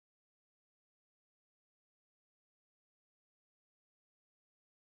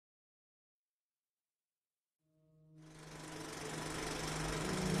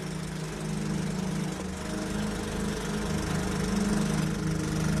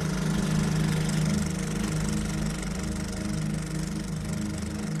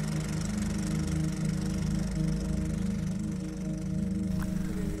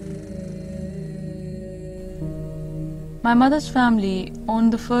My mother's family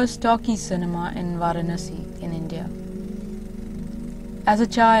owned the first talkie cinema in Varanasi in India. As a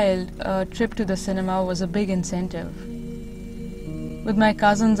child, a trip to the cinema was a big incentive. With my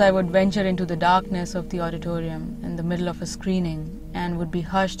cousins, I would venture into the darkness of the auditorium in the middle of a screening and would be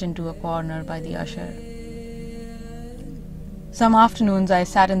hushed into a corner by the usher. Some afternoons, I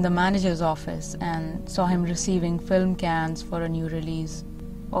sat in the manager's office and saw him receiving film cans for a new release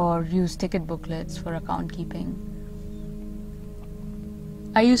or used ticket booklets for account keeping.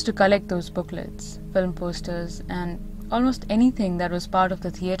 I used to collect those booklets, film posters, and almost anything that was part of the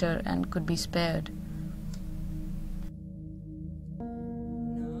theatre and could be spared.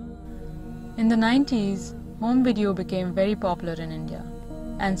 In the 90s, home video became very popular in India,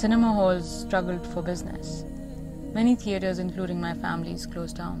 and cinema halls struggled for business. Many theatres, including my family's,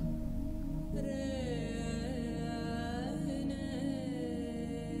 closed down.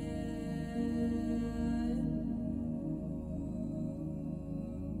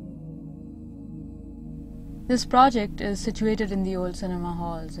 This project is situated in the old cinema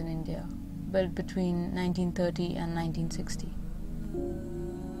halls in India, built between 1930 and 1960.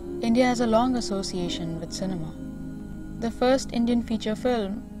 India has a long association with cinema. The first Indian feature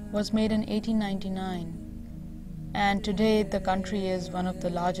film was made in 1899, and today the country is one of the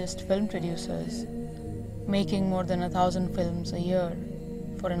largest film producers, making more than 1,000 films a year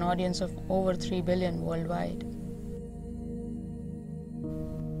for an audience of over 3 billion worldwide.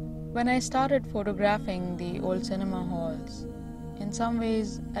 When I started photographing the old cinema halls, in some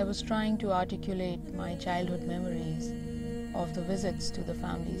ways I was trying to articulate my childhood memories of the visits to the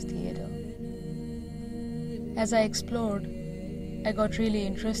family's theatre. As I explored, I got really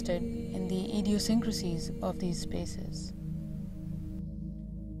interested in the idiosyncrasies of these spaces.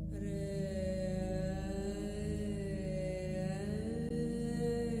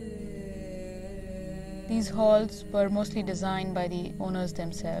 These halls were mostly designed by the owners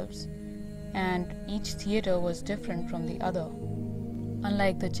themselves, and each theatre was different from the other,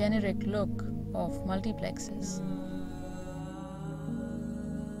 unlike the generic look of multiplexes.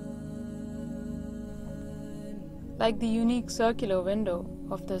 Like the unique circular window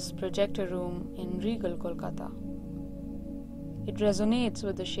of this projector room in Regal, Kolkata. It resonates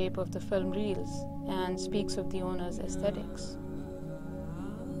with the shape of the film reels and speaks of the owner's aesthetics.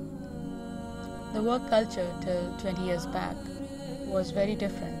 The work culture till 20 years back was very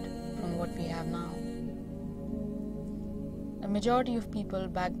different from what we have now. A majority of people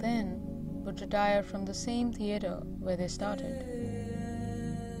back then would retire from the same theatre where they started.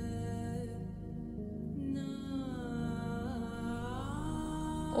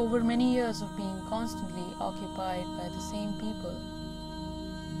 Over many years of being constantly occupied by the same people,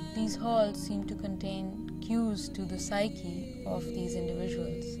 these halls seem to contain cues to the psyche of these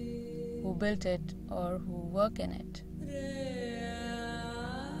individuals who built it or who work in it.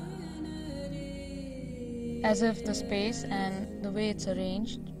 As if the space and the way it's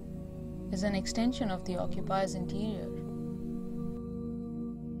arranged is an extension of the occupier's interior.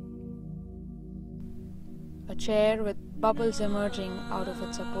 A chair with bubbles emerging out of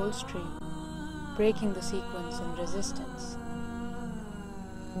its upholstery, breaking the sequence in resistance.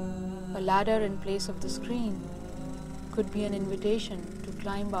 A ladder in place of the screen could be an invitation to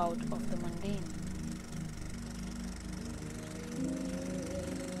climb out of the mundane.